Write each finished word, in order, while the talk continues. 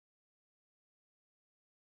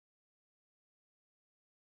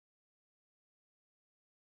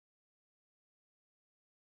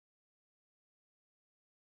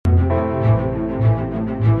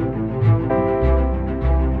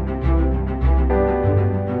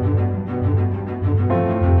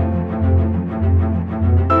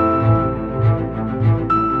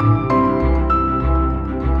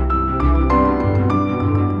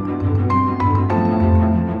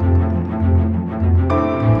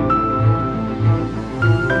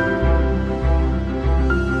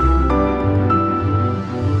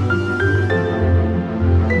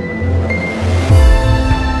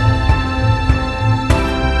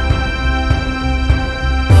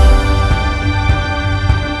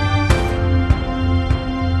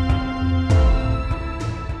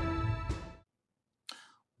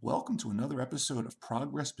episode of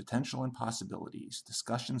Progress, Potential, and Possibilities,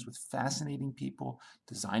 discussions with fascinating people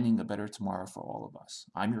designing a better tomorrow for all of us.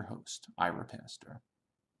 I'm your host, Ira Pastor.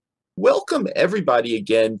 Welcome everybody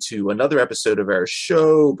again to another episode of our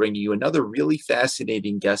show, bringing you another really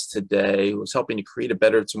fascinating guest today who's helping to create a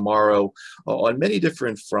better tomorrow on many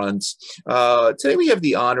different fronts. Today we have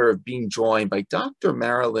the honor of being joined by Dr.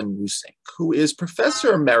 Marilyn Roossinck, who is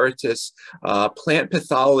Professor Emeritus, Plant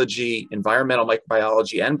Pathology, Environmental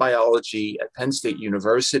Microbiology, and Biology at Penn State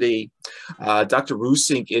University. Dr.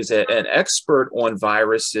 Roossinck is an expert on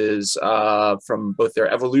viruses from both their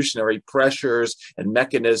evolutionary pressures and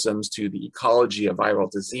mechanisms to the ecology of viral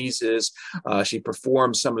diseases. She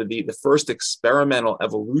performed some of the first experimental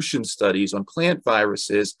evolution studies on plant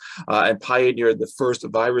viruses and pioneered the first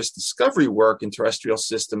virus discovery work in terrestrial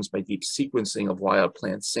systems by deep sequencing of wild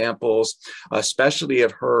plant samples. A specialty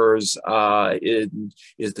of hers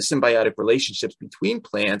is the symbiotic relationships between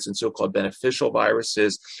plants and so-called beneficial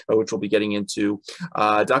viruses, which we'll be getting into.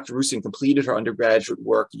 Dr. Roossinck completed her undergraduate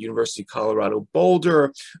work at University of Colorado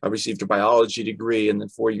Boulder, received her biology degree, and then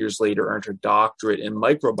 4 years later earned her doctorate in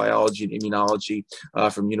microbiology and immunology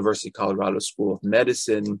from University of Colorado School of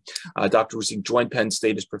Medicine. Dr. Roossinck joined Penn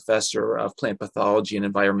State as professor of plant pathology and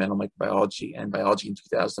environmental microbiology and biology in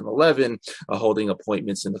 2011, holding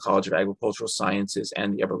appointments in the College of Agricultural Sciences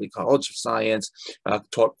and the Eberly College of Science,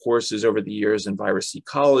 taught courses over the years in virus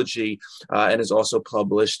ecology, and has also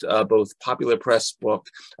published both popular press book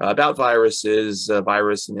about viruses,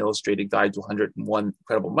 Virus and Illustrated Guide to 101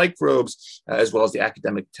 Incredible Microbes, as well as the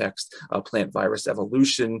academic text, Plant Virus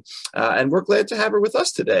Evolution. And we're glad to have her with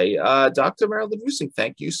us today. Dr. Marilyn Roossinck,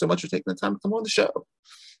 thank you so much for taking the time to come on the show.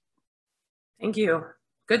 Thank you.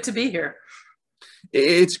 Good to be here.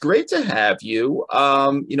 It's great to have you.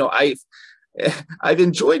 I've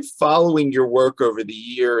enjoyed following your work over the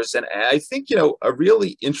years, and I think, a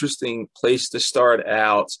really interesting place to start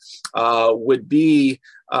out would be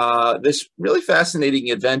this really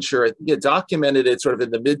fascinating adventure. I think you documented it sort of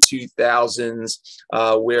in the mid-2000s,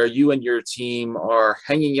 where you and your team are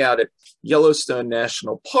hanging out at Yellowstone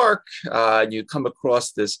National Park, and you come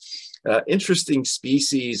across this interesting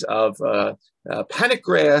species of panic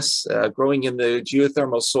grass growing in the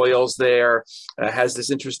geothermal soils there, has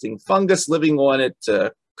this interesting fungus living on it,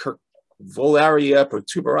 Volaria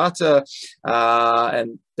protuberata,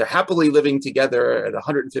 and they're happily living together at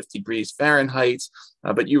 150 degrees Fahrenheit.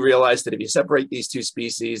 But you realize that if you separate these two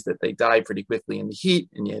species, that they die pretty quickly in the heat,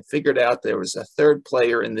 and you figured out there was a third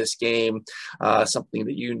player in this game, something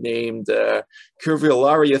that you named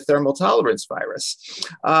Curvularia thermal tolerance virus.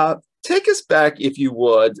 Take us back, if you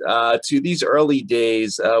would, to these early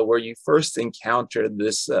days where you first encountered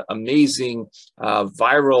this amazing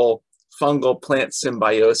viral fungal plant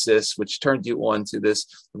symbiosis, which turned you on to this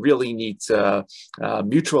really neat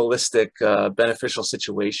mutualistic beneficial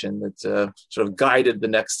situation that sort of guided the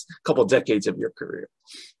next couple decades of your career.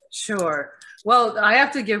 Sure. Well, I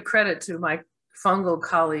have to give credit to my fungal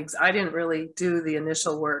colleagues. I didn't really do the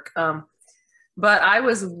initial work. But I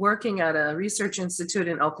was working at a research institute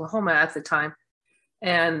in Oklahoma at the time.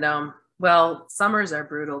 And well, summers are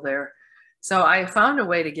brutal there. So I found a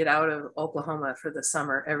way to get out of Oklahoma for the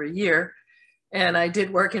summer every year. And I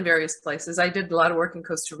did work in various places. I did a lot of work in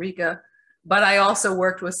Costa Rica, but I also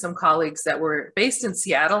worked with some colleagues that were based in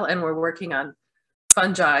Seattle and were working on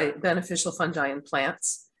fungi, beneficial fungi in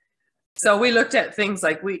plants. So we looked at things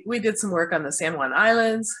like, we did some work on the San Juan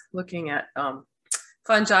Islands, looking at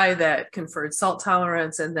fungi that conferred salt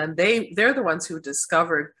tolerance, and then they're the ones who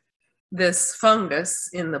discovered this fungus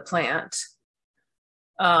in the plant.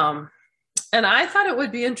 And I thought it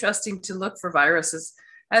would be interesting to look for viruses.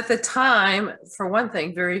 At the time, for one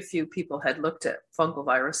thing, very few people had looked at fungal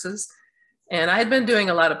viruses. And I had been doing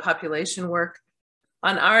a lot of population work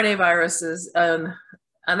on RNA viruses, and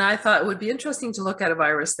I thought it would be interesting to look at a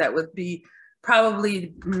virus that would be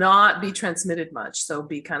probably not be transmitted much, so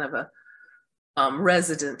be kind of a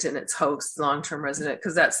resident in its host, long-term resident,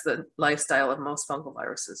 because that's the lifestyle of most fungal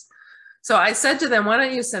viruses. So I said to them, why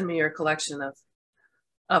don't you send me your collection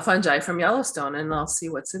of fungi from Yellowstone, and I'll see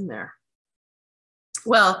what's in there.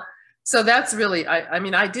 Well, so that's really, I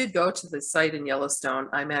mean, I did go to the site in Yellowstone.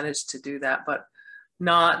 I managed to do that, but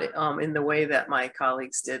not in the way that my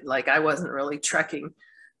colleagues did. Like, I wasn't really trekking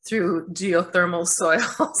through geothermal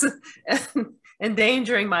soils and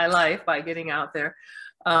endangering my life by getting out there.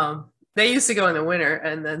 They used to go in the winter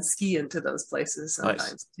and then ski into those places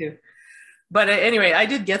sometimes too. But anyway, I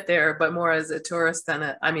did get there, but more as a tourist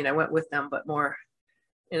than I went with them, but more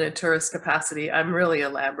in a tourist capacity. I'm really a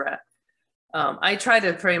lab rat. I try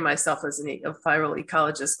to frame myself as a viral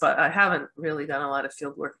ecologist, but I haven't really done a lot of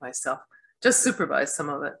field work myself, just supervised some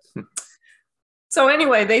of it. So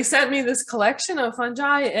anyway, they sent me this collection of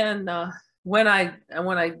fungi, and when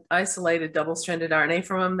I isolated double-stranded RNA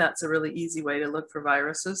from them, that's a really easy way to look for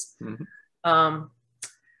viruses. Mm-hmm.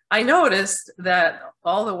 I noticed that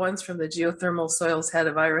all the ones from the geothermal soils had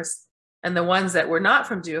a virus, and the ones that were not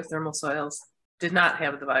from geothermal soils did not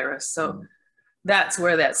have the virus. So that's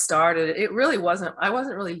where that started. It really wasn't, I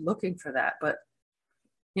wasn't really looking for that, but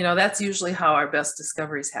you know, that's usually how our best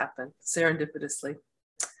discoveries happen, serendipitously.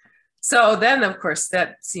 So then, of course,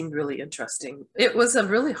 that seemed really interesting. It was a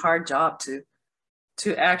really hard job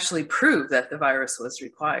to actually prove that the virus was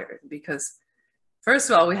required, because first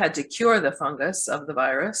of all, we had to cure the fungus of the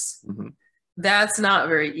virus. Mm-hmm. That's not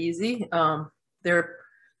very easy. They're,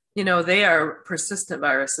 you know, they are persistent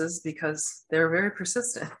viruses because they're very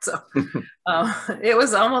persistent. So it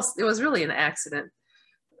was really an accident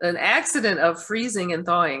of freezing and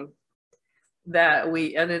thawing that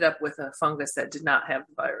we ended up with a fungus that did not have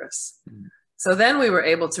the virus. Mm-hmm. So then we were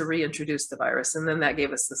able to reintroduce the virus, and then that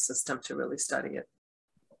gave us the system to really study it.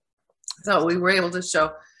 So we were able to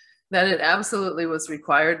show that it absolutely was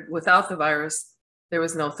required. Without the virus, there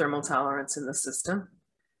was no thermal tolerance in the system.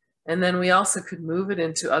 And then we also could move it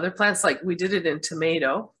into other plants, like we did it in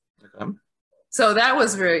tomato. Okay. So that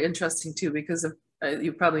was very interesting too, because of,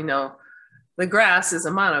 you probably know, the grass is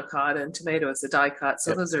a monocot and tomato is a dicot.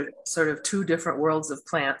 So those are sort of two different worlds of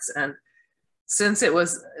plants. And since it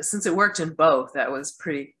worked in both, that was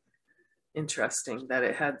pretty interesting that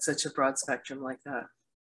it had such a broad spectrum like that.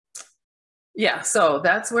 Yeah, so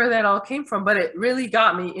that's where that all came from, but it really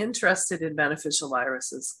got me interested in beneficial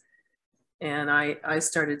viruses. And I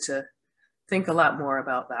started to think a lot more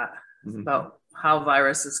about that, mm-hmm. about how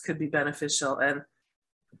viruses could be beneficial. And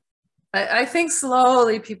I think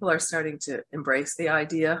slowly people are starting to embrace the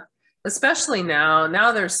idea, especially now.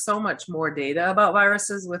 Now there's so much more data about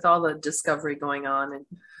viruses with all the discovery going on and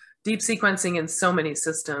deep sequencing in so many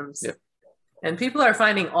systems. Yep. And people are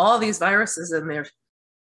finding all these viruses in there.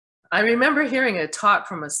 I remember hearing a talk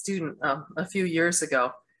from a student a few years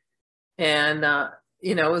ago, and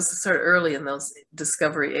you know, it was sort of early in those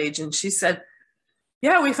discovery age, and she said,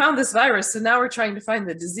 yeah, we found this virus, so now we're trying to find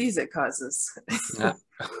the disease it causes. Yeah.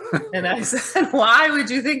 And I said, why would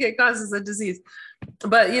you think it causes a disease?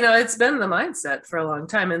 But, you know, it's been the mindset for a long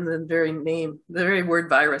time, and the very word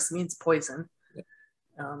virus means poison.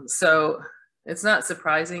 So it's not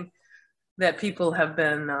surprising that people have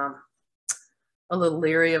been a little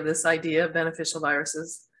leery of this idea of beneficial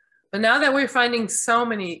viruses. But now that we're finding so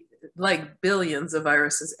many, like billions of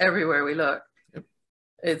viruses everywhere we look,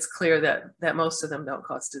 it's clear that most of them don't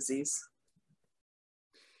cause disease.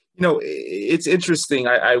 You know, it's interesting.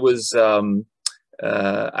 I was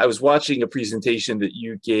watching a presentation that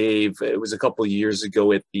you gave. It was a couple of years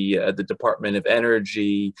ago at the Department of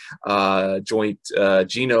Energy Joint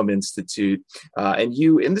Genome Institute, and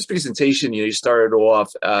you, in this presentation, you started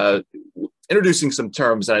off introducing some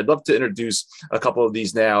terms, and I'd love to introduce a couple of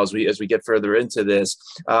these now as we get further into this.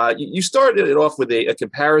 You started it off with a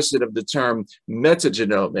comparison of the term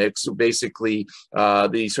metagenomics, so basically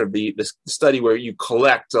the study where you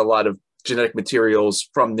collect a lot of genetic materials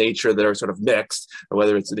from nature that are sort of mixed,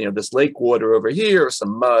 whether it's this lake water over here or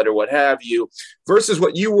some mud or what have you, versus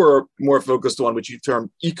what you were more focused on, which you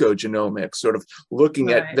termed ecogenomics, sort of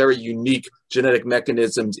looking at very unique genetic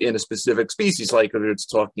mechanisms in a specific species, like whether it's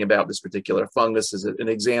talking about this particular fungus as an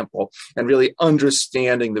example, and really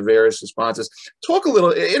understanding the various responses. Talk a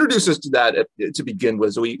little, introduce us to that to begin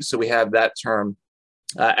with, so we have that term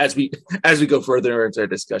as we go further into our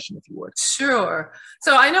discussion, if you would. Sure.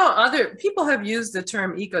 So I know other people have used the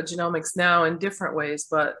term ecogenomics now in different ways,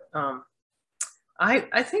 but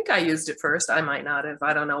I think I used it first. I might not have.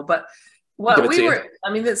 I don't know. But what we were,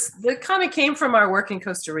 I mean, that kind of came from our work in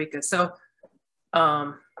Costa Rica. So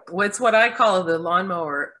it's what I call the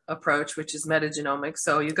lawnmower approach, which is metagenomics.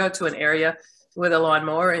 So you go to an area with a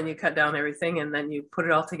lawnmower and you cut down everything, and then you put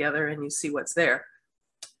it all together and you see what's there.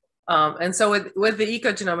 And so with the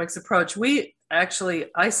ecogenomics approach, we actually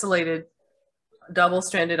isolated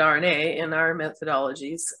double-stranded RNA in our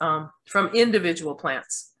methodologies from individual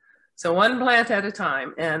plants. So one plant at a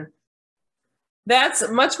time. And that's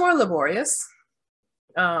much more laborious,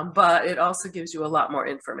 but it also gives you a lot more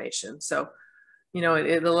information. So,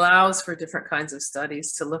 it allows for different kinds of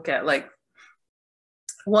studies to look at, like,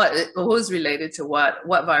 who's related to what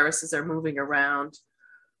viruses are moving around.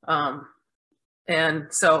 And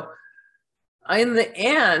so in the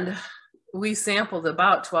end, we sampled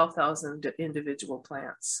about 12,000 individual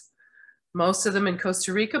plants, most of them in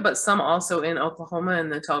Costa Rica, but some also in Oklahoma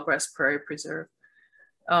and the Tallgrass Prairie Preserve.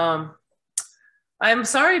 I'm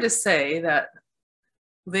sorry to say that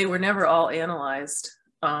they were never all analyzed.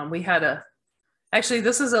 We had Actually,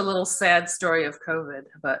 this is a little sad story of COVID,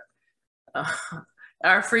 but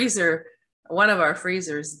our freezer, one of our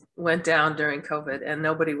freezers went down during COVID and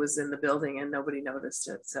nobody was in the building and nobody noticed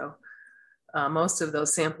it. So most of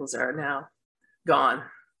those samples are now gone,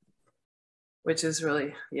 which is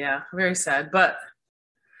really, yeah, very sad. But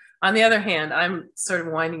on the other hand, I'm sort of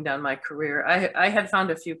winding down my career. I had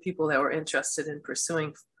found a few people that were interested in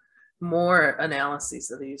pursuing more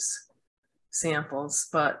analyses of these samples,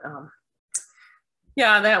 but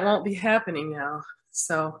yeah, that won't be happening now.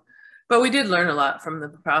 So, but we did learn a lot from the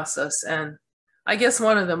process. And I guess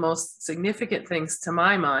one of the most significant things to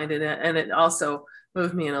my mind, and it also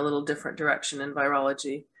moved me in a little different direction in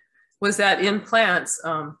virology, was that in plants,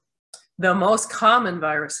 the most common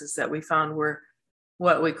viruses that we found were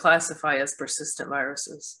what we classify as persistent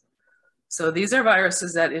viruses. So these are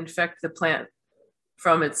viruses that infect the plant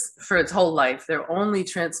for its whole life. They're only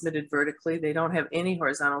transmitted vertically. They don't have any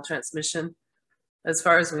horizontal transmission as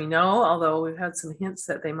far as we know, although we've had some hints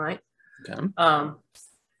that they might. Okay.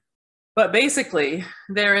 But basically,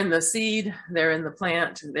 they're in the seed, they're in the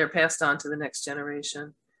plant, they're passed on to the next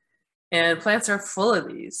generation. And plants are full of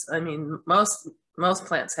these. I mean, most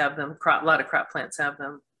plants have them. A lot of crop plants have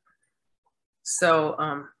them.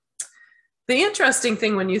 So the interesting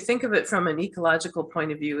thing when you think of it from an ecological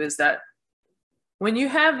point of view is that when you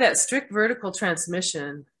have that strict vertical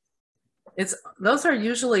transmission, those are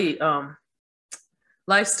usually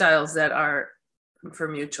lifestyles that are for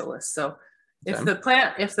mutualists. So if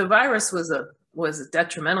the virus was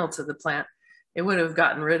detrimental to the plant, it would have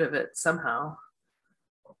gotten rid of it somehow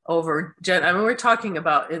over, I mean, we're talking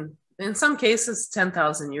about in some cases,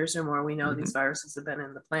 10,000 years or more, we know these viruses have been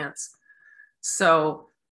in the plants. So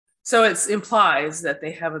it implies that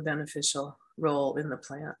they have a beneficial role in the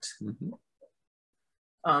plant.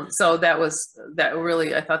 So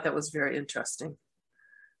I thought that was very interesting.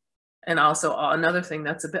 And also another thing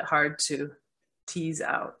that's a bit hard to tease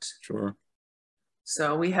out. Sure.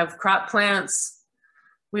 So we have crop plants.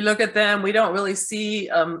 We look at them. We don't really see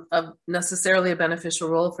necessarily a beneficial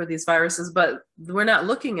role for these viruses, but we're not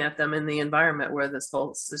looking at them in the environment where this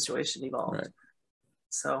whole situation evolved. Right.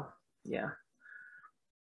 So, yeah.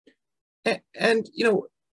 And you know,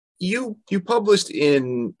 you published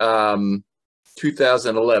in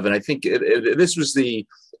 2011. I think this was the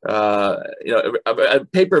a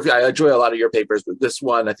paper. I enjoy a lot of your papers, but this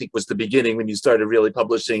one I think was the beginning when you started really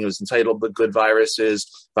publishing. It was entitled "The Good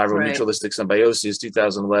Viruses: Viral Mutualistic Symbiosis,"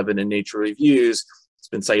 2011 in Nature Reviews. It's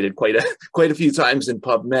been cited quite a few times in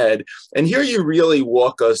PubMed. And here you really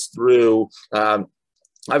walk us through.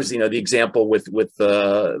 Obviously, you know, the example with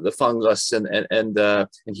the fungus and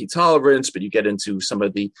heat tolerance, but you get into some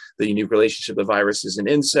of the unique relationship of viruses and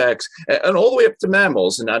insects, and all the way up to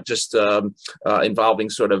mammals, and not just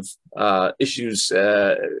involving sort of issues,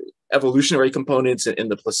 evolutionary components in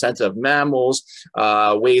the placenta of mammals,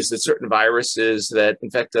 ways that certain viruses that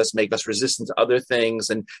infect us make us resistant to other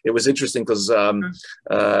things. And it was interesting because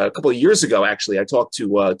a couple of years ago, actually, I talked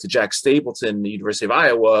to Jack Stapleton, the University of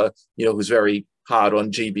Iowa, you know, who's very hot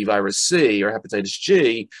on GB virus C or hepatitis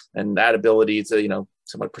G and that ability to, you know,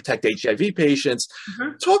 somewhat protect HIV patients.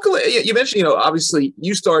 Talk a little, you mentioned, you know, obviously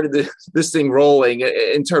you started this thing rolling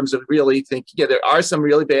in terms of really thinking, yeah, there are some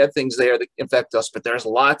really bad things there that infect us, but there's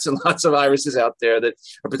lots and lots of viruses out there that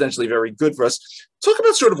are potentially very good for us. Talk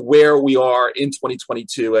about sort of where we are in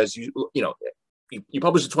 2022 as you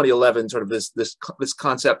published in 2011, sort of this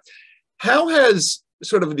concept. How has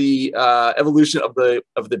sort of the evolution of the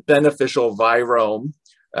beneficial virome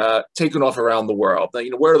taken off around the world? Now, you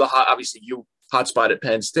know, where are obviously you hotspot at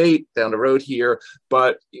Penn State down the road here,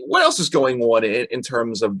 but what else is going on in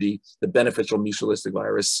terms of the beneficial mutualistic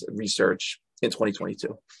virus research in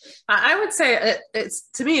 2022? I would say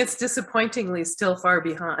to me, it's disappointingly still far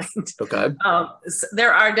behind. Okay.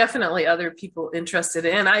 There are definitely other people interested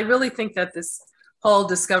in, and I really think that this whole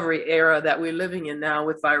discovery era that we're living in now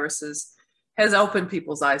with viruses has opened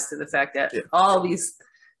people's eyes to the fact that all these,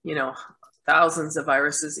 you know, thousands of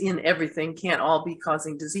viruses in everything can't all be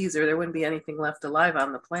causing disease, or there wouldn't be anything left alive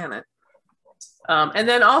on the planet. And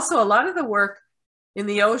then also a lot of the work in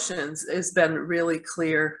the oceans has been really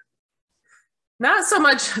clear. Not so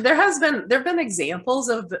much, there have been examples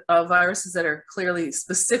of viruses that are clearly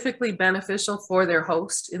specifically beneficial for their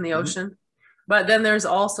host in the ocean. But then there's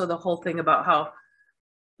also the whole thing about how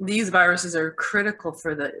these viruses are critical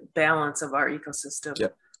for the balance of our ecosystem.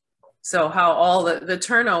 Yep. So how all the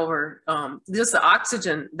turnover, just the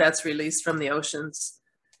oxygen that's released from the oceans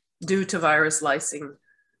due to virus lysing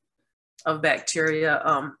of bacteria.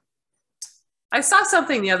 I saw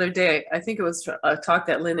something the other day, I think it was a talk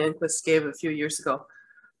that Lynn Enquist gave a few years ago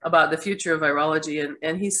about the future of virology.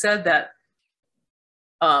 And he said that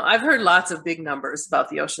I've heard lots of big numbers about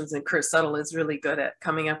the oceans, and Kurt Suttle is really good at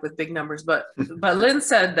coming up with big numbers. But Lynn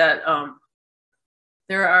said that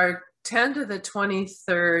there are 10 to the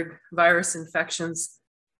 23rd virus infections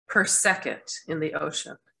per second in the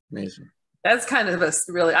ocean. Amazing. That's kind of a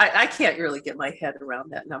really, I can't really get my head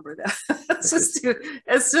around that number.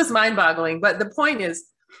 It's just mind-boggling. But the point is,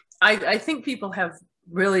 I think people have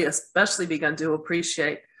really especially begun to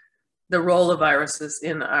appreciate the role of viruses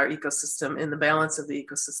in our ecosystem, in the balance of the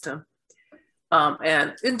ecosystem.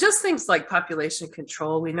 And in just things like population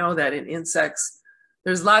control, we know that in insects,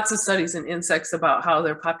 there's lots of studies in insects about how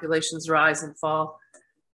their populations rise and fall.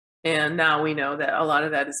 And now we know that a lot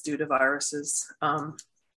of that is due to viruses.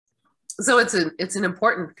 So it's an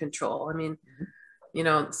important control. I mean, you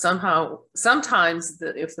know, sometimes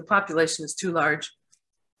if the population is too large,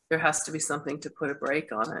 there has to be something to put a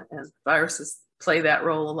brake on it. And viruses play that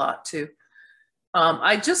role a lot too.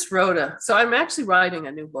 I just wrote so I'm actually writing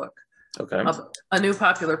a new book. Okay. A new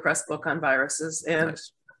popular press book on viruses. And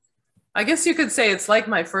Nice. I guess you could say it's like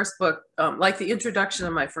my first book, like the introduction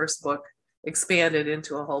of my first book expanded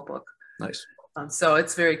into a whole book. Nice. So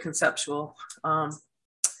it's very conceptual.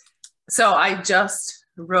 So I just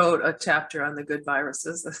wrote a chapter on the good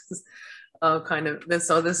viruses. This is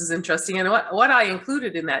so this is interesting. And what I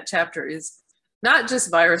included in that chapter is not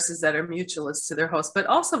just viruses that are mutualist to their host, but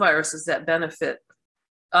also viruses that benefit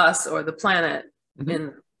us or the planet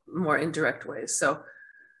in more indirect ways.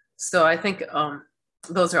 So I think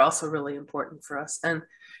those are also really important for us. And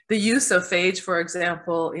the use of phage, for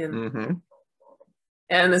example,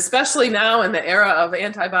 and especially now in the era of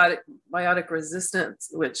antibiotic resistance,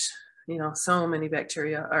 which, you know, so many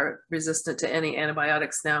bacteria are resistant to any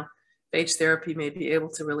antibiotics now, phage therapy may be able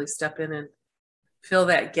to really step in and fill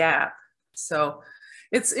that gap. So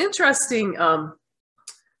it's interesting.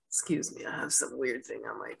 Excuse me, I have some weird thing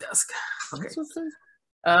on my desk. Okay.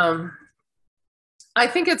 I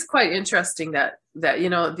think it's quite interesting that you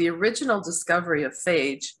know, the original discovery of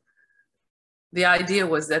phage, the idea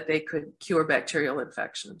was that they could cure bacterial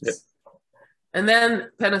infections. Yep. And then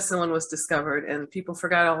penicillin was discovered and people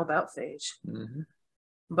forgot all about phage.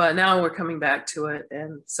 But now we're coming back to it.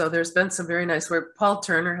 And so there's been some very nice work. Paul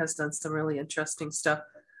Turner has done some really interesting stuff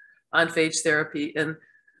on phage therapy. And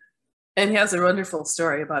he has a wonderful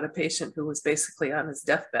story about a patient who was basically on his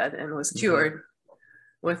deathbed and was cured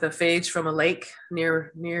with a phage from a lake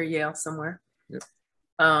near Yale somewhere. Yep.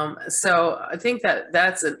 So I think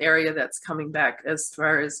that's an area that's coming back, as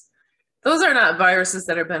far as those are not viruses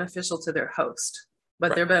that are beneficial to their host,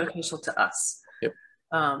 but they're beneficial to us. Yep.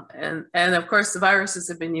 And of course, the viruses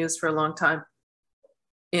have been used for a long time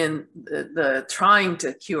in the trying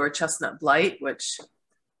to cure chestnut blight, which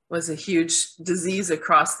was a huge disease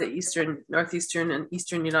across the northeastern and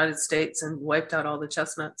eastern United States and wiped out all the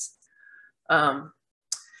chestnuts.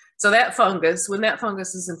 So that fungus, when that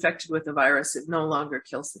fungus is infected with a virus, it no longer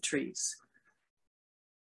kills the trees.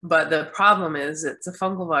 But the problem is it's a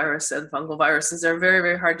fungal virus, and fungal viruses are very,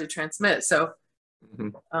 very hard to transmit. So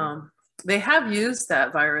they have used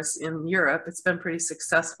that virus in Europe. It's been pretty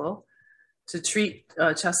successful to treat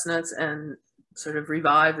chestnuts and sort of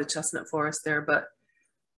revive the chestnut forest there. But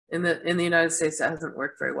in the United States, that hasn't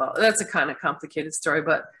worked very well. That's a kind of complicated story,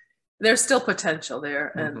 but there's still potential there,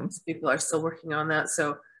 and people are still working on that.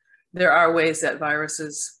 So there are ways that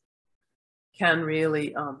viruses can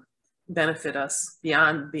really benefit us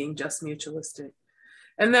beyond being just mutualistic.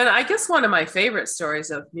 And then I guess one of my favorite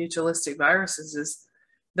stories of mutualistic viruses is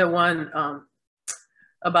the one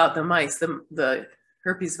about the mice, the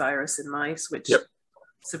herpes virus in mice, which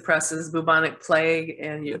suppresses bubonic plague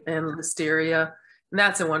and listeria. And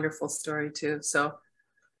that's a wonderful story too. So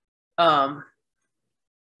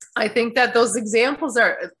I think that those examples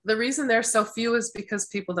are, the reason they're so few is because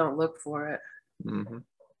people don't look for it.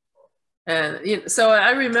 And so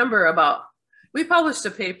I remember we published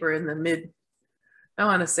a paper in the I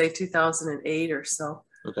want to say 2008 or so,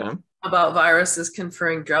 about viruses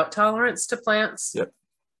conferring drought tolerance to plants.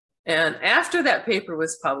 And after that paper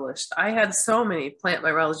was published, I had so many plant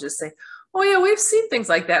virologists say, oh yeah, we've seen things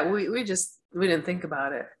like that. We didn't think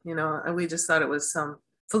about it, you know, and we just thought it was some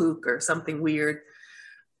fluke or something weird.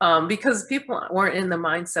 Because people weren't in the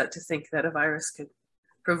mindset to think that a virus could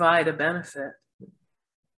provide a benefit.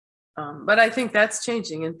 But I think that's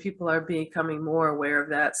changing, and people are becoming more aware of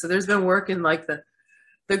that. So there's been work in like the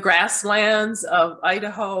grasslands of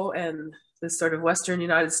Idaho and the sort of Western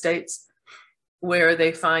United States, where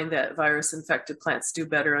they find that virus infected plants do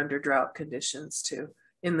better under drought conditions too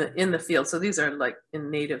in the field. So these are like in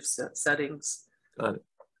native settings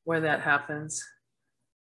where that happens.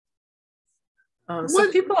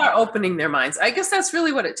 So people are opening their minds. I guess that's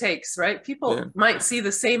really what it takes, right? People might see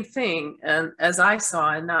the same thing and as I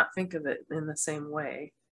saw and not think of it in the same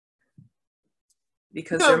way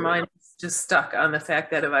because their mind is just stuck on the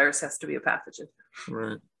fact that a virus has to be a pathogen.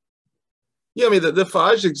 Right. Yeah, I mean the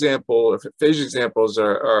phage examples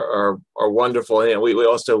are wonderful. And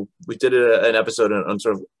we did an episode on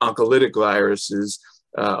sort of oncolytic viruses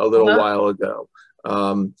a little while ago.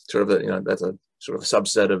 That's a sort of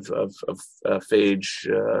subset of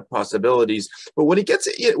phage possibilities. But when it gets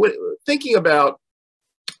thinking about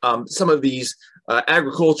some of these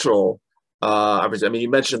agricultural, I mean, you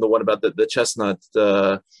mentioned the one about the chestnut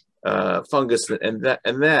fungus and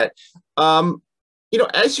that.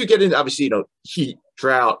 As you get into obviously, heat,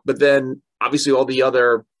 drought, but then obviously all the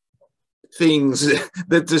other things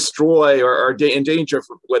that destroy or are in danger,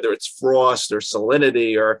 whether it's frost or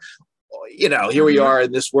salinity or, here we are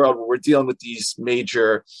in this world where we're dealing with these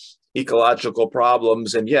major ecological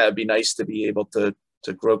problems. And yeah, it'd be nice to be able to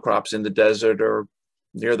grow crops in the desert or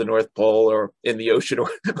near the North Pole or in the ocean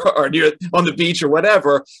or near on the beach or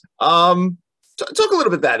whatever. Talk a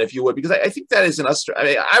little bit that, if you would, because I think that is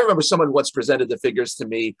I remember someone once presented the figures to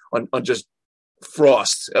me on just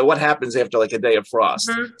frost. What happens after like a day of frost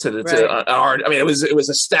it was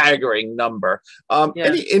a staggering number.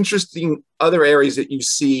 Any interesting other areas that you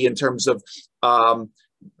see in terms of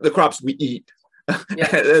the crops we eat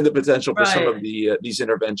and the potential for some of these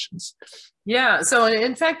interventions? Yeah. So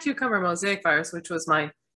in fact, cucumber mosaic virus, which was my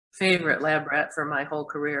favorite lab rat for my whole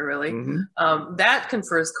career, really, that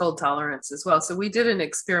confers cold tolerance as well. So we did an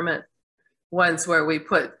experiment once where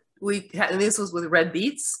and this was with red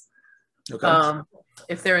beets. Okay.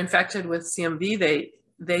 If they're infected with CMV,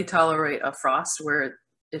 they tolerate a frost, where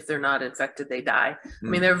if they're not infected, they die. I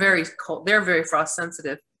mean, they're very cold. They're very frost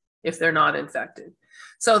sensitive if they're not infected.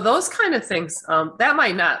 So those kind of things, that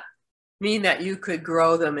might not mean that you could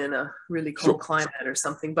grow them in a really cold climate or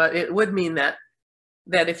something, but it would mean that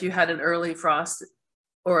if you had an early frost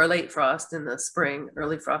or a late frost in the spring,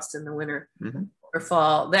 early frost in the winter or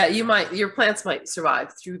fall, that your plants might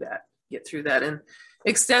survive get through that and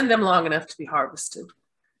extend them long enough to be harvested.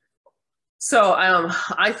 So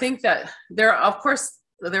I think that there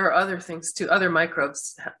are other things too. Other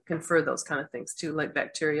microbes confer those kind of things too, like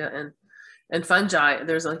bacteria and fungi.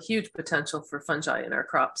 There's a huge potential for fungi in our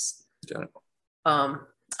crops. Got it.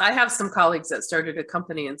 I have some colleagues that started a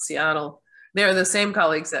company in Seattle. They're the same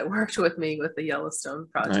colleagues that worked with me with the Yellowstone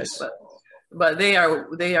project, nice. but they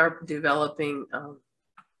are developing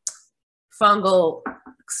fungal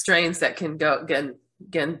strains that can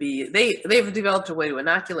be they've developed a way to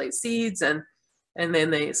inoculate seeds and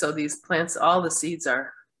then so these plants, all the seeds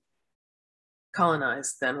are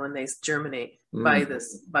colonized then when they germinate by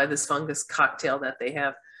this fungus cocktail that they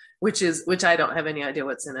have, which I don't have any idea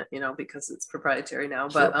what's in it, because it's proprietary now.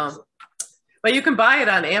 But you can buy it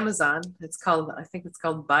on Amazon. I think it's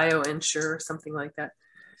called BioInsure or something like that.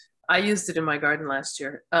 I used it in my garden last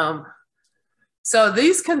year. So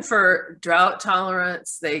these confer drought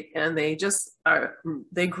tolerance. They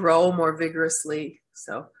grow more vigorously.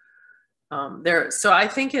 So I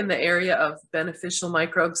think in the area of beneficial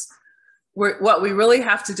microbes, what we really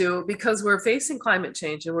have to do, because we're facing climate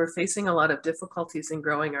change and we're facing a lot of difficulties in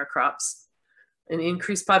growing our crops, an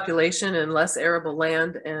increased population and less arable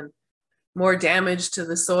land and more damage to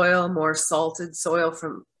the soil, more salted soil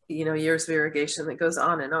from years of irrigation that goes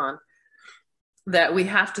on and on, that we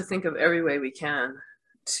have to think of every way we can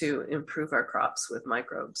to improve our crops with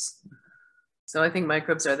microbes. So I think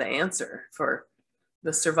microbes are the answer for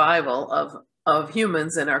the survival of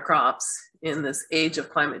humans and our crops in this age of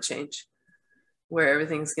climate change, where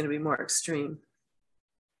everything's going to be more extreme.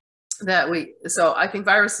 So I think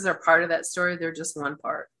viruses are part of that story. They're just one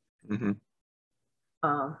part.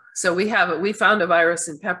 So we found a virus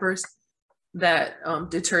in peppers that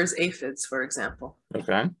deters aphids, for example.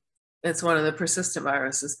 Okay. It's one of the persistent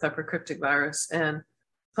viruses, pepper cryptic virus, and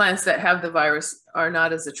plants that have the virus are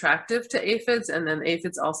not as attractive to aphids, and then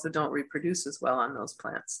aphids also don't reproduce as well on those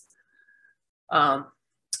plants.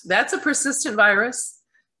 That's a persistent virus,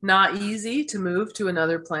 not easy to move to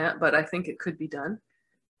another plant, but I think it could be done.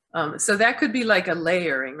 So that could be like a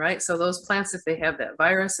layering, right? So those plants, if they have that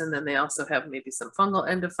virus, and then they also have maybe some fungal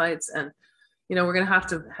endophytes, and we're going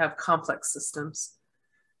to have complex systems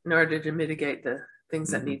in order to mitigate the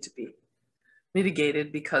things that need to be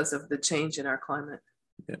mitigated because of the change in our climate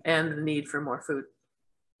and the need for more food.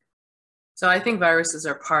 So I think viruses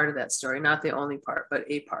are part of that story, not the only part, but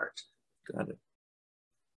a part. Got it.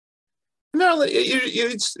 Marilyn,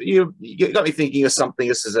 you got me thinking of something.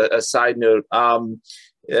 This is a side note.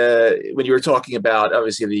 when you were talking about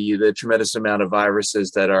obviously the tremendous amount of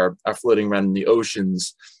viruses that are floating around in the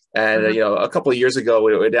oceans. And Mhm. a couple of years ago,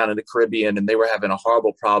 we were down in the Caribbean, and they were having a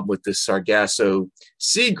horrible problem with this Sargasso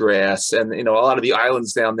seagrass. And a lot of the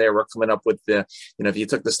islands down there were coming up with if you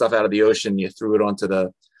took the stuff out of the ocean, you threw it onto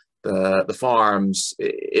the farms,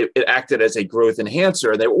 it acted as a growth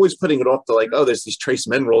enhancer. And they were always putting it off to like, oh, there's these trace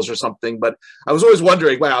minerals or something. But I was always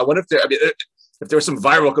wondering, wow, I wonder if there was some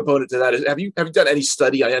viral component to that. Have you done any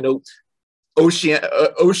study? I know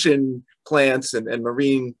ocean plants and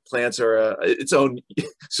marine plants are its own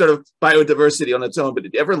sort of biodiversity on its own, but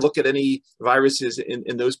did you ever look at any viruses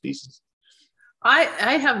in those pieces?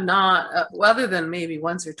 I have not, other than maybe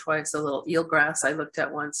once or twice, a little eelgrass I looked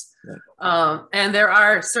at once. Right. And there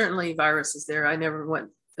are certainly viruses there. I never went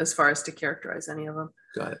as far as to characterize any of them.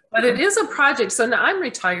 Got it. But it is a project. So now I'm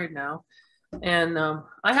retired now. And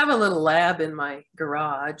I have a little lab in my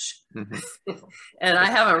garage. Mm-hmm. And I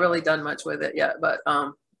haven't really done much with it yet, but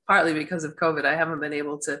partly because of COVID, I haven't been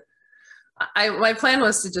able to. My plan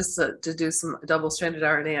was to just to do some double-stranded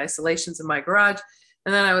RNA isolations in my garage.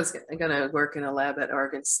 And then I was going to work in a lab at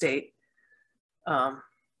Oregon State. But,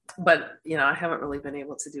 I haven't really been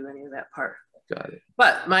able to do any of that part. Got it.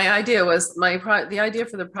 But my idea was, the idea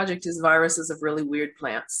for the project is viruses of really weird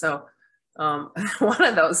plants. So one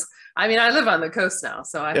of those, I live on the coast now,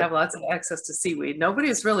 so I have lots of access to seaweed.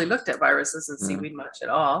 Nobody's really looked at viruses in seaweed much at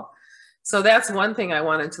all. So that's one thing I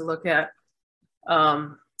wanted to look at.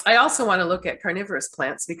 I also want to look at carnivorous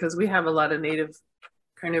plants because we have a lot of native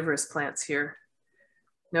carnivorous plants here.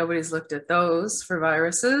 Nobody's looked at those for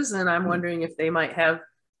viruses, and I'm wondering if they might have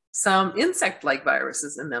some insect-like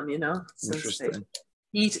viruses in them, since they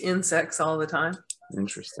eat insects all the time.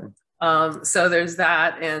 Interesting. So there's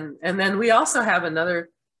that, and then we also have another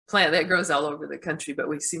plant that grows all over the country, but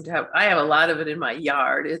I have a lot of it in my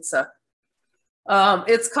yard. It's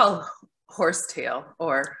called horsetail,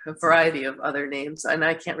 or a variety of other names, and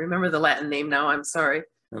I can't remember the Latin name now. I'm sorry.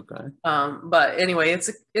 Okay. But anyway,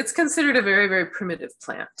 it's considered a very, very primitive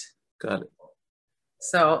plant. Got it.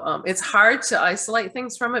 So it's hard to isolate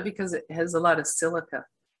things from it because it has a lot of silica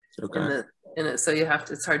in it. So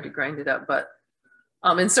it's hard to grind it up. But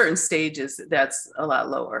in certain stages, that's a lot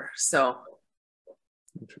lower. So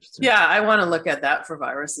yeah, I want to look at that for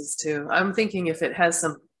viruses too. I'm thinking if it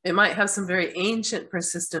might have some very ancient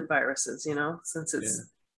persistent viruses,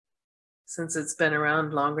 since it's been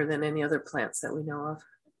around longer than any other plants that we know of.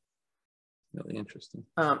 Really interesting.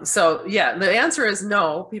 So yeah, the answer is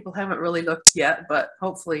no. People haven't really looked yet, but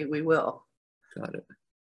hopefully we will. Got it.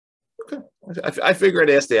 Okay. I figured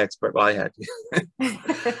I'd ask the expert, but I had to.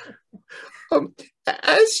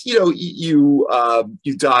 As you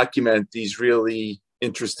document these really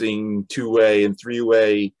interesting two-way and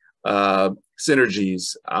three-way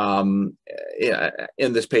synergies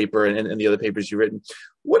in this paper and the other papers you've written,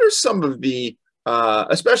 what are some of the,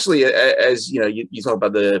 especially as you talk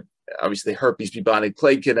about obviously herpes bubonic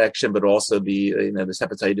plague connection, but also this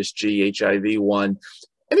hepatitis G, HIV one.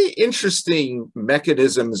 Any interesting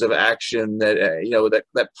mechanisms of action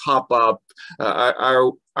that pop up?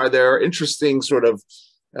 Are there interesting sort of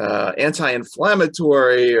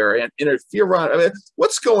anti-inflammatory or interferon?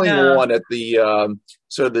 What's going on at the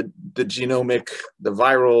sort of the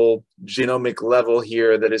viral genomic level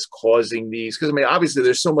here that is causing these? Because obviously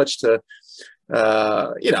there's so much to. We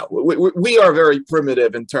are very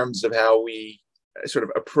primitive in terms of how we sort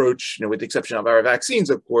of approach, with the exception of our vaccines,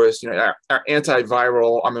 of course, our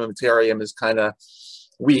antiviral armamentarium is kind of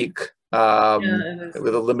weak with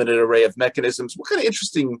a limited array of mechanisms. What kind of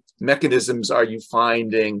interesting mechanisms are you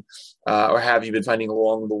finding or have you been finding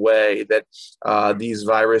along the way that these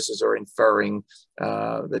viruses are inferring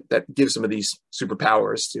that give some of these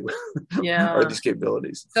superpowers to or these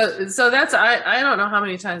capabilities? So that's, I don't know how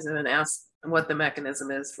many times I've been asked what the mechanism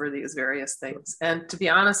is for these various things. And to be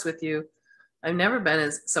honest with you, I've never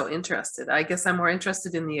been so interested. I guess I'm more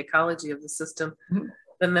interested in the ecology of the system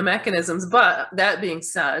than the mechanisms. But that being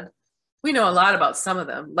said, we know a lot about some of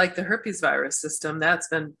them, like the herpes virus system. That's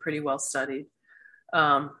been pretty well studied.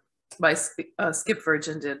 By Skip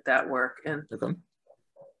Virgin did that work.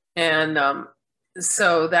 And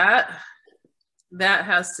so that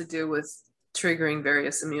has to do with triggering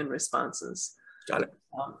various immune responses. Got it.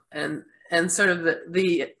 And sort of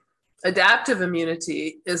the adaptive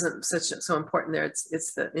immunity isn't so important there.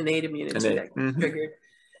 It's the innate immunity that gets triggered.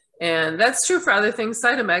 And that's true for other things.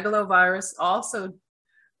 Cytomegalovirus also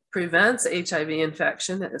prevents HIV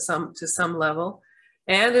infection to some level,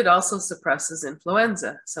 and it also suppresses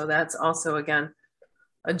influenza. So that's also, again,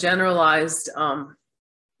 a generalized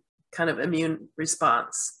kind of immune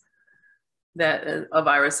response. that a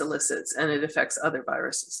virus elicits, and it affects other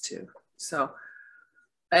viruses too. So,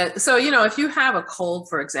 if you have a cold,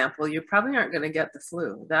 for example, you probably aren't going to get the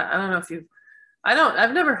flu. I don't know if you've,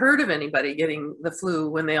 I've never heard of anybody getting the flu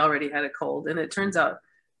when they already had a cold. And it turns out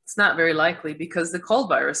it's not very likely, because the cold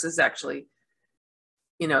virus is actually,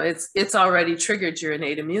 it's already triggered your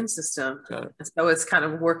innate immune system. Okay. And so it's kind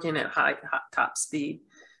of working at hot top speed.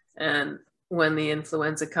 And when the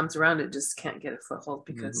influenza comes around, it just can't get a foothold,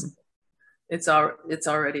 because it's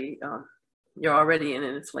already, you're already in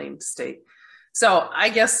an inflamed state. So I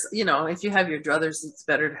guess, if you have your druthers, it's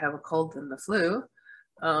better to have a cold than the flu.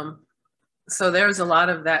 So there's a lot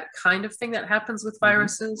of that kind of thing that happens with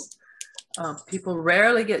viruses. People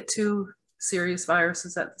rarely get two serious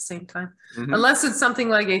viruses at the same time, unless it's something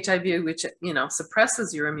like HIV, which,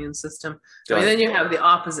 suppresses your immune system. Then you have the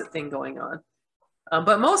opposite thing going on.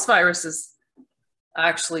 But most viruses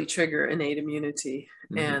actually trigger innate immunity,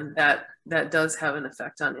 and that does have an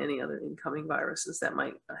effect on any other incoming viruses that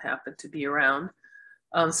might happen to be around.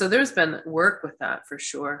 So there's been work with that for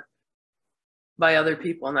sure, by other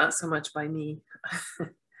people, not so much by me.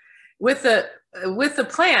 With the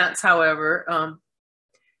plants, however,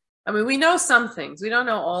 we know some things. We don't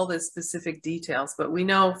know all the specific details, but we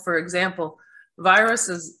know, for example,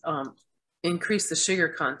 viruses increase the sugar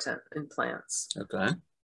content in plants. Okay.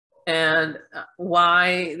 And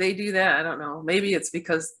why they do that, I don't know. Maybe it's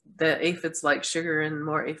because the aphids like sugar, and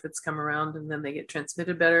more aphids come around, and then they get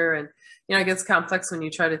transmitted better. And, it gets complex when you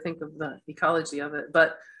try to think of the ecology of it.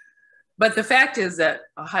 But the fact is that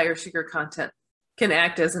a higher sugar content can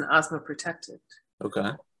act as an osmoprotectant.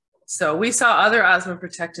 Okay. So we saw other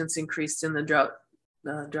osmoprotectants increased in the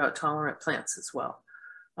drought tolerant plants as well,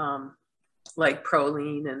 like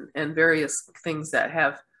proline and various things that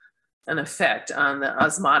have an effect on the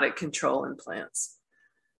osmotic control in plants.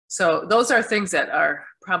 So those are things that are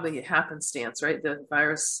probably happenstance, right? The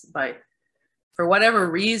virus, for whatever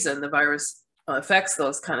reason, the virus affects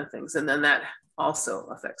those kind of things, and then that also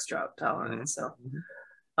affects drought tolerance. So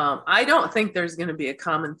I don't think there's going to be a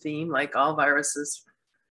common theme, like all viruses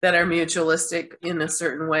that are mutualistic in a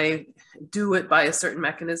certain way do it by a certain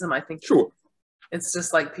mechanism. I think it's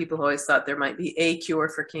just like people always thought there might be a cure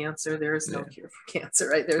for cancer. There is no cure for cancer,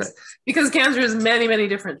 right? Because cancer is many, many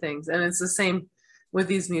different things. And it's the same with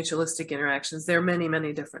these mutualistic interactions. There are many,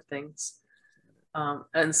 many different things.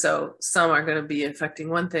 And so some are going to be affecting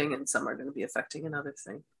one thing, and some are going to be affecting another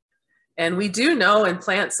thing. And we do know in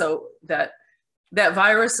plants, so that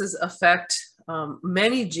viruses affect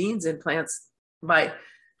many genes in plants by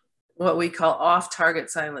what we call off-target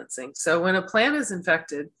silencing. So when a plant is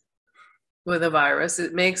infected with a virus,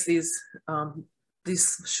 it makes these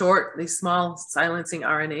small silencing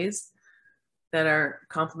RNAs that are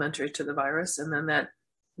complementary to the virus, and then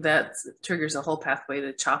that triggers a whole pathway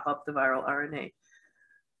to chop up the viral RNA.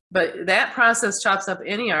 But that process chops up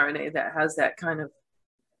any RNA that has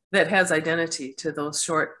that has identity to those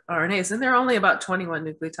short RNAs, and they're only about 21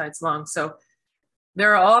 nucleotides long. So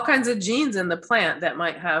there are all kinds of genes in the plant that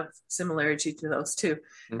might have similarity to those too.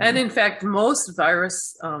 And in fact, most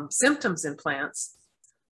virus symptoms in plants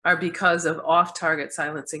are because of off-target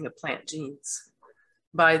silencing of plant genes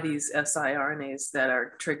by these siRNAs that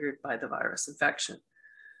are triggered by the virus infection.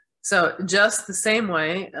 So just the same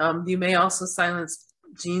way, you may also silence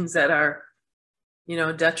genes that are,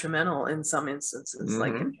 detrimental in some instances,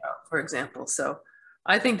 like in drought, for example. So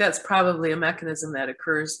I think that's probably a mechanism that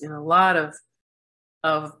occurs in a lot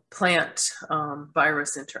of plant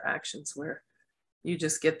virus interactions, where you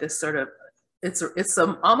just get this sort of, it's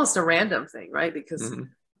almost a random thing, right? Because it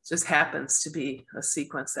just happens to be a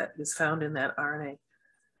sequence that is found in that RNA.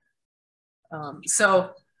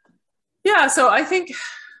 So I think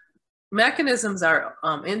mechanisms are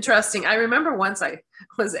interesting. I remember once I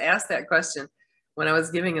was asked that question when I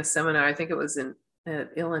was giving a seminar. I think it was at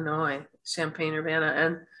Illinois,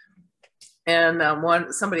 Champaign-Urbana, and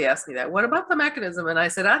somebody asked me that, what about the mechanism? And I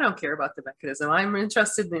said, I don't care about the mechanism. I'm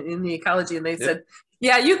interested in the ecology. And they said,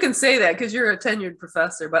 yeah, you can say that because you're a tenured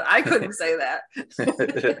professor, but I couldn't say that.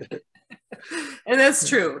 And that's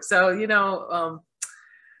true. So,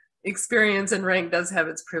 experience and rank does have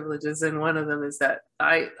its privileges. And one of them is that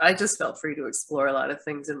I just felt free to explore a lot of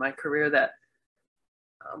things in my career that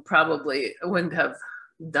probably wouldn't have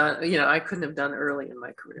done, I couldn't have done early in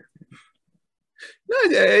my career. No,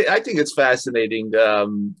 I think it's fascinating.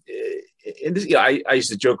 And this, I used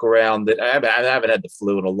to joke around that I haven't had the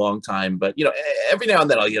flu in a long time, but every now and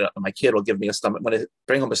then my kid will give me when I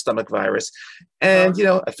bring home a stomach virus, and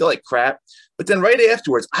I feel like crap, but then right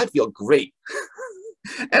afterwards I feel great.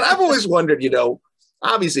 And I've always wondered,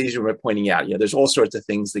 obviously, as you were pointing out, there's all sorts of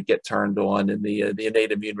things that get turned on in the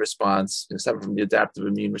innate immune response, separate from the adaptive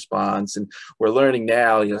immune response. And we're learning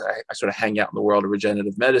now, I sort of hang out in the world of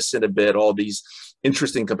regenerative medicine a bit, all these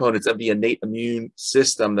interesting components of the innate immune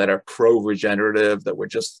system that are pro-regenerative that we're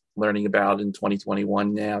just learning about in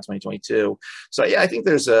 2021 now, 2022. So yeah, I think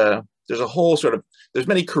there's a whole sort of, there's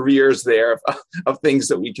many careers there of things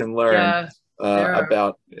that we can learn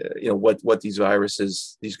about, what these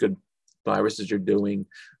viruses, these good viruses are doing.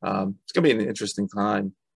 It's going to be an interesting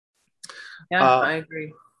time. Yeah, I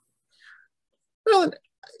agree. Well,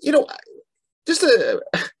 just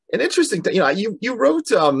an interesting thing, you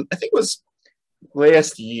wrote, I think it was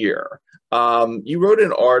last year, you wrote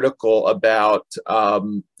an article about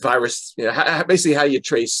virus, basically how you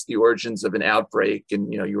trace the origins of an outbreak.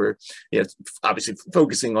 And, you were obviously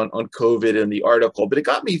focusing on COVID in the article, but it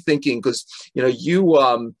got me thinking because, you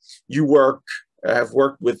have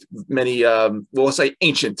worked with many, we'll say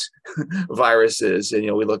ancient viruses.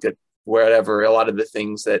 And, we look at wherever a lot of the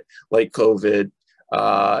things that like COVID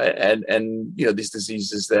and these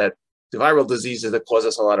diseases the viral diseases that cause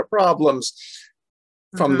us a lot of problems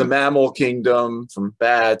from the mammal kingdom, from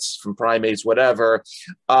bats, from primates, whatever.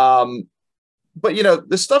 But,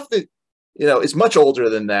 the stuff that, is much older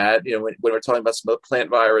than that, when we're talking about some of the plant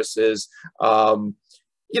viruses,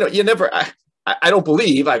 you never, I don't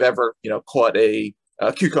believe I've ever, caught a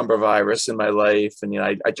cucumber virus in my life. And,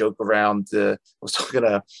 I joke around, I was talking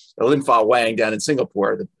to Lin Fa Wang down in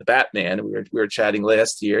Singapore, the Batman, and we were chatting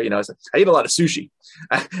last year, I said, I eat a lot of sushi.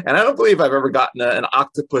 And I don't believe I've ever gotten an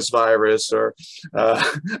octopus virus or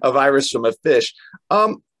a virus from a fish.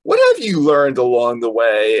 What have you learned along the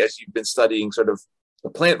way as you've been studying sort of the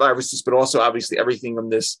plant viruses, but also obviously everything in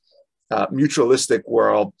this mutualistic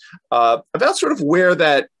world, about sort of where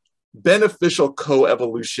that beneficial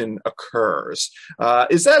coevolution occurs?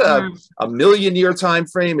 Is that a million-year time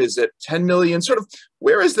frame? Is it 10 million? Sort of,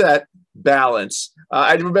 where is that balance?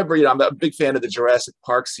 I remember, I'm a big fan of the Jurassic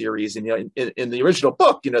Park series, and in the original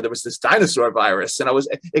book, there was this dinosaur virus, and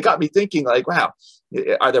it got me thinking, like, wow,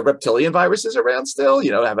 are there reptilian viruses around still?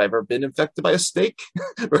 Have I ever been infected by a snake?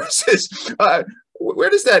 Versus, where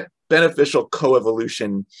does that beneficial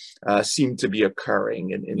coevolution seem to be occurring?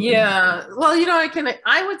 Well,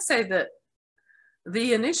 I would say that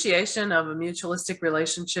the initiation of a mutualistic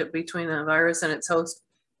relationship between a virus and its host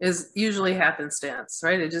is usually happenstance,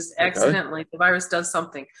 right? It just accidentally, the virus does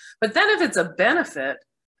something. But then if it's a benefit,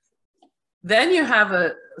 then you have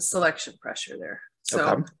a selection pressure there.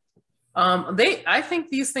 So I think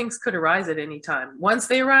these things could arise at any time. Once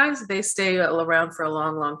they arise, they stay around for a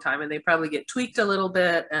long, long time, and they probably get tweaked a little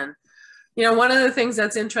bit. And, one of the things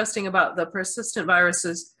that's interesting about the persistent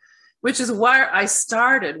viruses, which is why I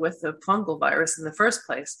started with the fungal virus in the first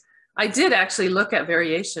place, I did actually look at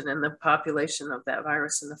variation in the population of that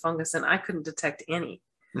virus and the fungus, and I couldn't detect any.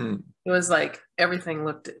 It was like everything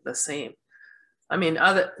looked the same. I mean,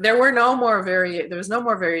 there was no more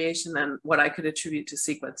variation than what I could attribute to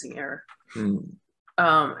sequencing error.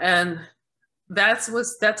 And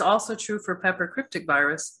that's also true for pepper cryptic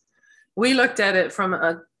virus. We looked at it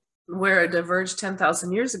from where it diverged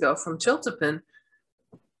 10,000 years ago from chiltepin.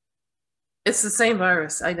 It's the same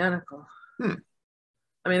virus, identical.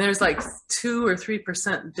 I mean, there's like 2 or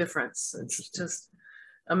 3% difference. It's just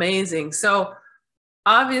amazing. So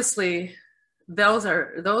obviously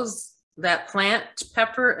that plant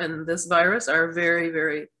pepper and this virus are very,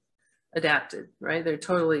 very adapted, right? They're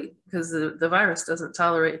totally, because the virus doesn't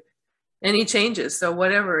tolerate any changes. So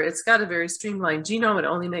whatever, it's got a very streamlined genome. It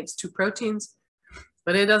only makes 2 proteins,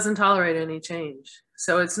 but it doesn't tolerate any change.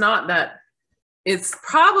 So it's not that, it's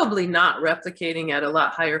probably not replicating at a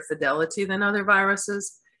lot higher fidelity than other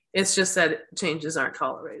viruses. It's just that changes aren't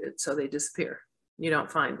tolerated, so they disappear. You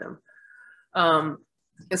don't find them.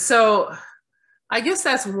 So I guess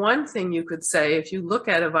that's one thing you could say. If you look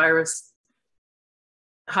at a virus,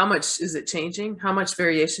 how much is it changing? How much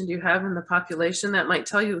variation do you have in the population? That might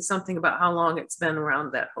tell you something about how long it's been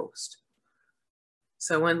around that host.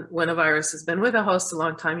 So when a virus has been with a host a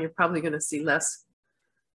long time, you're probably going to see less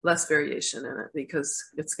variation in it, because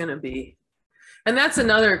it's going to be, and that's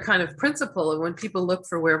another kind of principle of when people look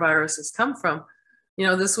for where viruses come from.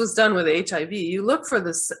 This was done with HIV. You look for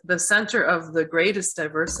the center of the greatest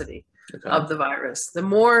diversity of the virus. The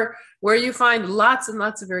more where you find lots and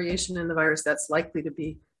lots of variation in the virus, that's likely to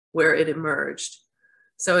be where it emerged.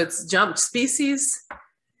 So it's jumped species,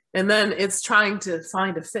 and then it's trying to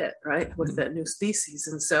find a fit, right, with that new species.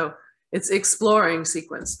 And so it's exploring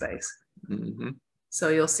sequence space. So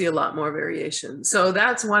you'll see a lot more variation. So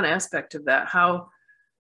that's one aspect of that. How,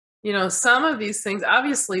 some of these things,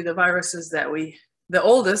 obviously the viruses that we the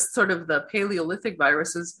oldest, sort of the Paleolithic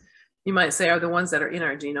viruses, you might say, are the ones that are in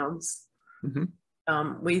our genomes.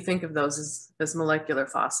 We think of those as molecular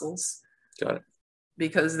fossils. Got it.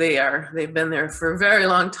 Because they've been there for a very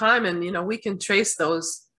long time, and we can trace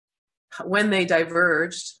those when they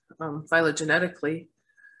diverged phylogenetically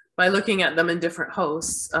by looking at them in different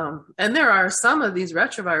hosts. And there are some of these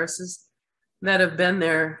retroviruses that have been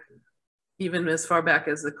there even as far back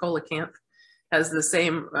as the coelacanth has the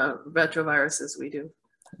same retrovirus as we do.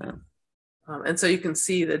 Yeah. And so you can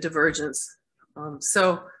see the divergence.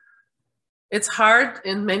 So it's hard,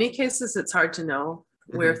 in many cases, it's hard to know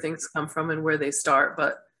where things come from and where they start.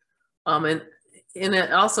 But and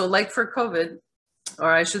it also, like for COVID,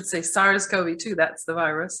 or I should say SARS-CoV-2, that's the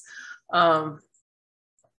virus,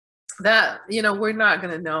 that, we're not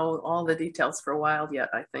going to know all the details for a while yet,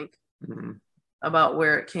 I think, about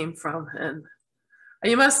where it came from. And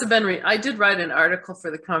you must have been, I did write an article for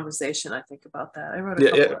the conversation, I think, about that. I wrote a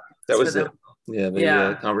couple of that was it. Yeah,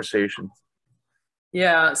 the conversation.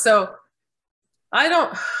 Yeah, so I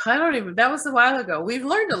don't even, that was a while ago. We've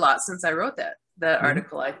learned a lot since I wrote that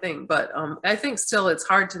article, I think, but I think still it's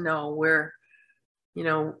hard to know where,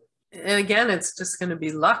 and again, it's just going to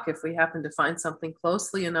be luck if we happen to find something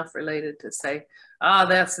closely enough related to say,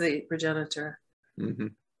 that's the progenitor.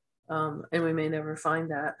 And we may never find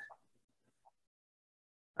that.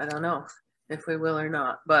 I don't know if we will or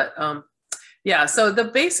not, but yeah, so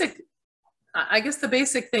I guess the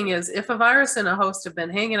basic thing is, if a virus and a host have been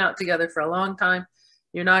hanging out together for a long time,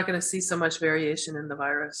 you're not going to see so much variation in the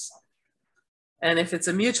virus. And if it's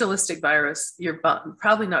a mutualistic virus, you're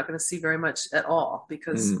probably not going to see very much at all,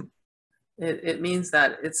 because it means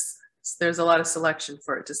that there's a lot of selection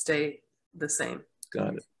for it to stay the same.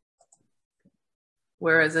 Got it.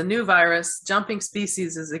 Whereas a new virus, jumping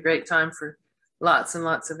species is a great time for lots and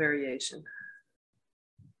lots of variation.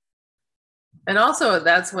 And also,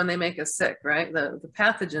 that's when they make us sick, right? The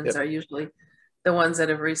pathogens are usually the ones that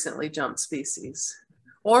have recently jumped species.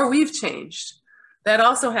 Or we've changed. That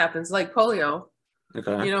also happens, like polio.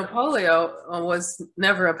 Okay. Polio was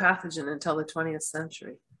never a pathogen until the 20th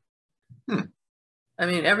century. I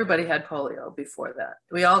mean, everybody had polio before that.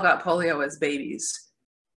 We all got polio as babies.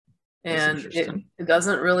 And it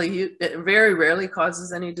doesn't really, it very rarely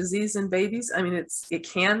causes any disease in babies. I mean, it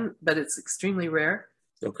can, but it's extremely rare.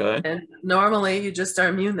 Okay. And normally you just are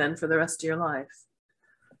immune then for the rest of your life.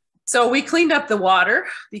 So we cleaned up the water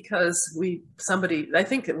because I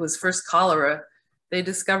think it was first cholera. They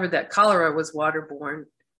discovered that cholera was waterborne.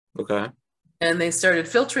 Okay. And they started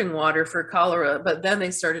filtering water for cholera, but then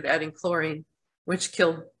they started adding chlorine, which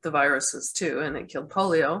killed the viruses too, and it killed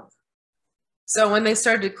polio. So when they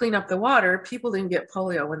started to clean up the water, people didn't get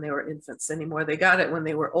polio when they were infants anymore. They got it when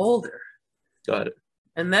they were older. Got it.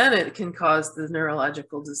 And then it can cause the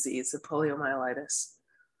neurological disease of poliomyelitis.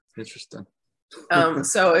 Interesting.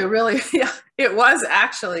 So it really, it was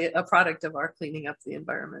actually a product of our cleaning up the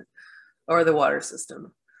environment or the water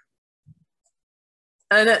system.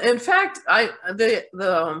 And in fact,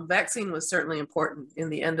 the vaccine was certainly important in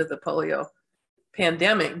the end of the polio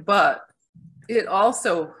pandemic, but it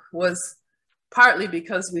also was partly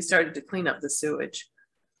because we started to clean up the sewage.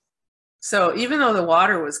 So even though the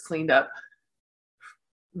water was cleaned up,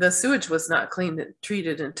 the sewage was not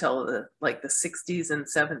treated until the 60s and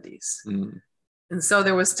 70s. And so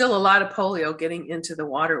there was still a lot of polio getting into the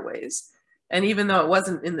waterways. And even though it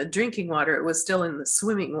wasn't in the drinking water, it was still in the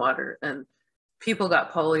swimming water, and people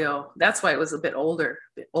got polio. That's why it was a bit older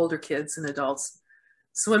kids and adults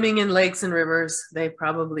swimming in lakes and rivers.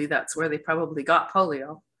 That's where they probably got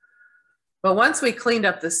polio. But once we cleaned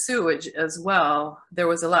up the sewage as well, there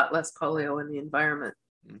was a lot less polio in the environment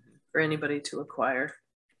for anybody to acquire.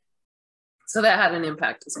 So that had an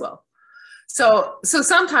impact as well. So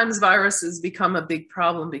sometimes viruses become a big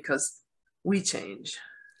problem because we change.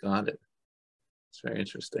 Got it. It's very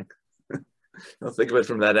interesting. I'll think of it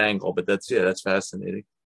from that angle, but that's fascinating.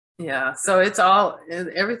 Yeah, so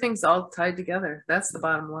everything's all tied together. That's the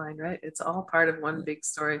bottom line, right? It's all part of one big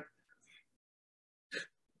story.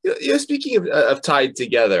 Speaking of tied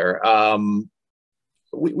together,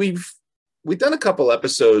 we've done a couple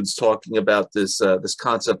episodes talking about this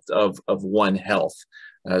concept of One Health,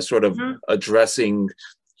 sort of addressing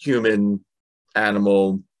human,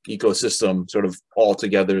 animal, ecosystem sort of all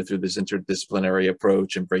together through this interdisciplinary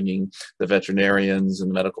approach, and bringing the veterinarians and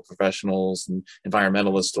the medical professionals and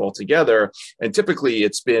environmentalists all together. And typically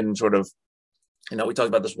it's been sort of, we talked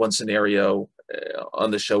about this one scenario on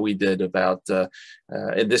the show we did about,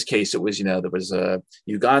 in this case, it was, there was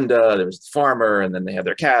Uganda, there was the farmer, and then they had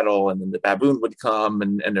their cattle, and then the baboon would come,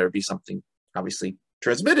 and there would be something obviously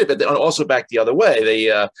transmitted, but also back the other way.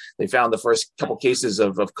 They found the first couple cases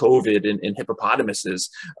of COVID in hippopotamuses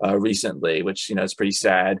recently, which, you know, is pretty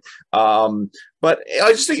sad. But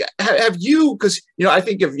I just think, have you, because, you know, I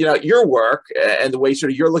think of, you know, your work and the way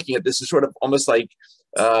sort of you're looking at this is sort of almost like,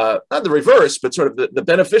 not the reverse, but sort of the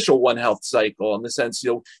beneficial One Health cycle, in the sense,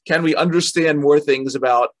 you know, can we understand more things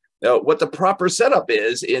about what the proper setup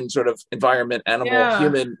is in sort of environment, animal,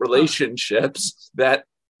 human relationships, that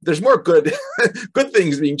there's more good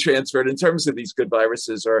things being transferred in terms of these good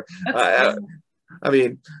viruses, or I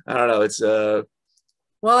mean, I don't know. It's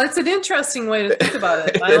well, it's an interesting way to think about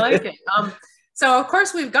it. I like it. So of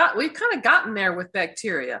course we've kind of gotten there with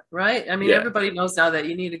bacteria, right? I mean, everybody knows now that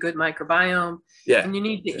you need a good microbiome, and you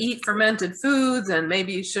need to eat fermented foods, and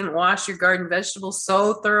maybe you shouldn't wash your garden vegetables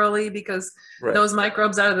so thoroughly because those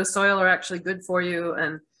microbes out of the soil are actually good for you.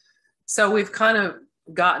 And so we've kind of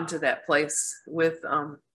gotten to that place with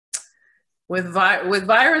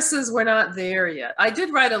viruses. We're not there yet. I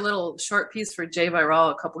did write a little short piece for J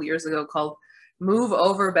Viral a couple years ago called "Move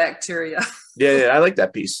Over Bacteria." Yeah, I like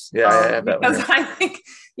that piece. Yeah, I have that because one. I think,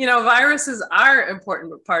 you know, viruses are an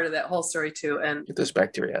important part of that whole story too. And get those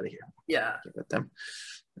bacteria out of here. Yeah, get them.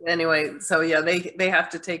 Anyway, so yeah, they have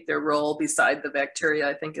to take their role beside the bacteria,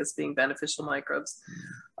 I think, as being beneficial microbes.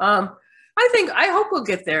 I hope we'll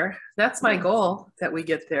get there. That's my goal, that we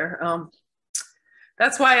get there.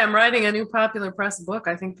 That's why I'm writing a new popular press book.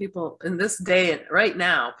 I think people in this day, right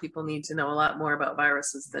now, people need to know a lot more about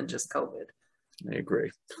viruses than just COVID. I agree.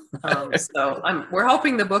 So we're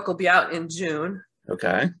hoping the book will be out in June.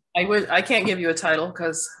 Okay. I can't give you a title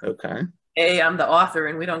because I'm the author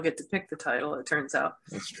and we don't get to pick the title, it turns out.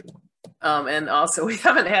 That's true. And also we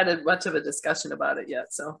haven't had much of a discussion about it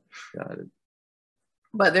yet. So got it.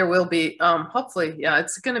 But there will be, hopefully,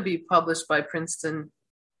 it's going to be published by Princeton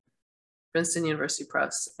University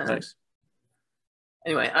Press. And nice.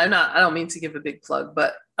 Anyway, I don't mean to give a big plug,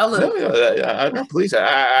 but a little. No, please.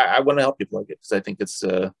 I want to help you plug it, because I think it's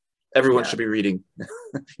everyone should be reading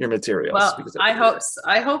your materials. Well, I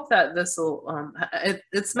hope that this will.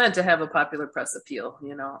 It's meant to have a popular press appeal,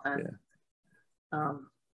 you know, and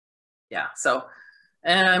So,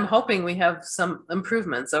 and I'm hoping we have some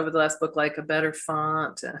improvements over the last book, like a better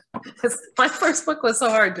font. My first book was so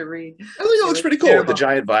hard to read. I think it looks pretty cool with the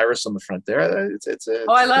giant virus on the front there.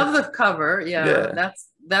 I love the cover. Yeah.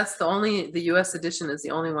 That's the U.S. edition is the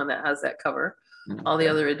only one that has that cover. Mm-hmm. All the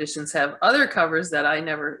other editions have other covers that I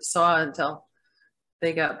never saw until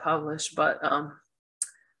they got published. But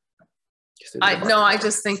I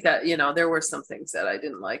just think that, you know, there were some things that I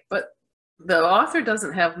didn't like, but the author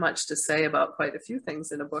doesn't have much to say about quite a few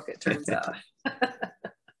things in a book, it turns out.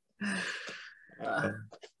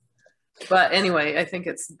 But anyway, I think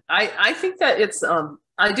I think that it's,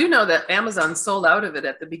 I do know that Amazon sold out of it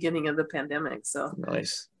at the beginning of the pandemic. So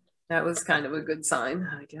nice. That was kind of a good sign,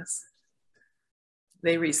 I guess.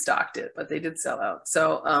 They restocked it, but they did sell out.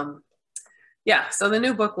 So, so the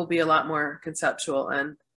new book will be a lot more conceptual.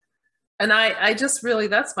 And I just really,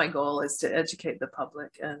 that's my goal, is to educate the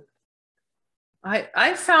public. And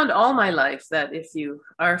I found all my life that if you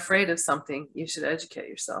are afraid of something, you should educate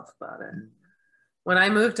yourself about it. When I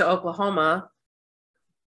moved to Oklahoma,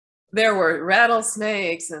 there were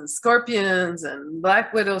rattlesnakes and scorpions and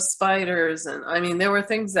black widow spiders. And I mean, there were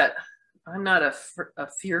things that, I'm not a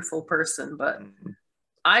fearful person, but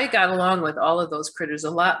I got along with all of those critters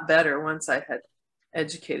a lot better once I had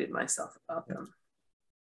educated myself about them.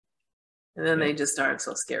 And then they just aren't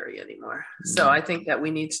so scary anymore. So I think that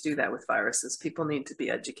we need to do that with viruses. People need to be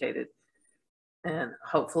educated, and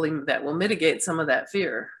hopefully that will mitigate some of that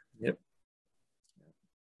fear. Yep.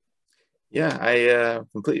 Yeah, I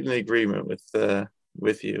completely in agreement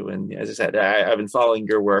with you. And as I said, I've been following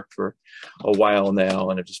your work for a while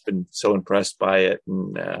now, and I've just been so impressed by it,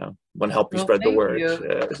 and want to help you spread the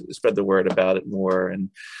word about it more. And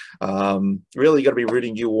really going to be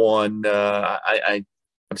rooting you on.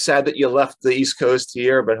 I'm sad that you left the East Coast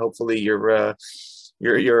here, but hopefully your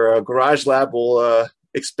garage lab will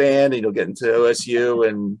expand, and you'll get into OSU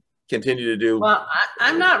and continue to do. Well,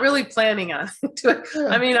 I'm not really planning on it.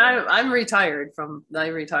 I mean, I'm retired from. I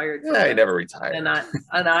retired. From I never retired. And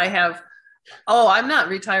I have. Oh, I'm not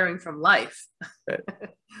retiring from life. Right.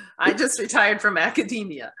 I just retired from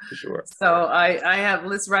academia. For sure. So I have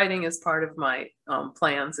list writing as part of my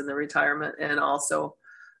plans in the retirement, and also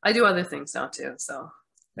I do other things now too. So.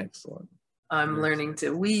 Excellent. I'm learning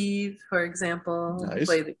to weave, for example, nice.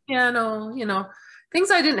 Play the piano, you know, things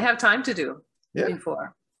I didn't have time to do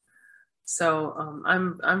before. So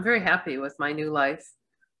I'm very happy with my new life,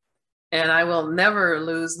 and I will never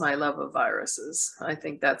lose my love of viruses. I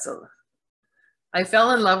think I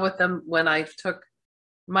fell in love with them when I took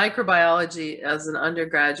microbiology as an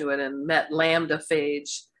undergraduate and met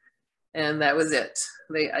lambda-phage, and that was it.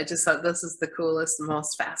 I just thought this is the coolest and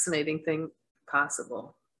most fascinating thing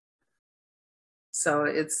possible. So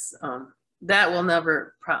it's that will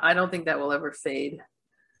never. I don't think that will ever fade.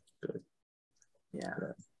 Good. Yeah.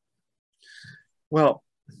 Good. Well,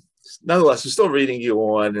 nonetheless, we're still reading you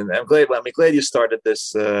on, and I'm glad. I'm glad you started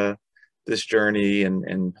this this journey,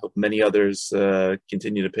 and hope many others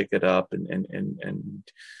continue to pick it up and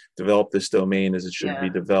develop this domain as it should be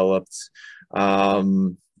developed.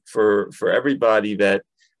 For everybody that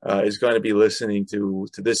is going to be listening to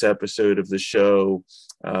this episode of the show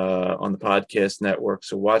on the podcast network,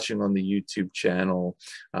 so watching on the YouTube channel,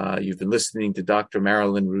 you've been listening to Dr.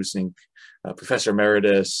 Marilyn Roossinck, Professor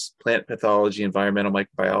Emeritus, Plant Pathology, Environmental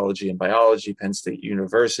Microbiology, and Biology, Penn State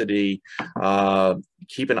University.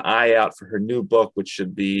 Keep an eye out for her new book, which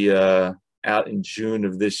should be out in June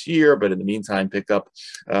of this year. But in the meantime, pick up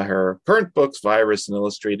her current books, Virus, an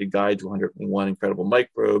Illustrated Guide to 101 Incredible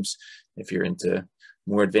Microbes. If you're into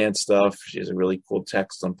more advanced stuff, she has a really cool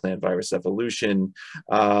text on plant virus evolution.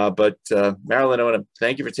 But Marilyn, I want to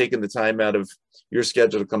thank you for taking the time out of your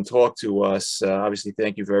schedule to come talk to us. Obviously,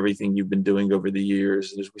 thank you for everything you've been doing over the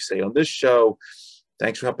years. And as we say on this show,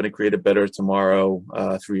 thanks for helping to create a better tomorrow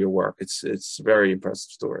through your work. It's a very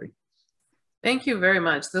impressive story. Thank you very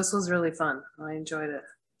much. This was really fun. I enjoyed it.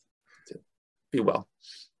 Be well.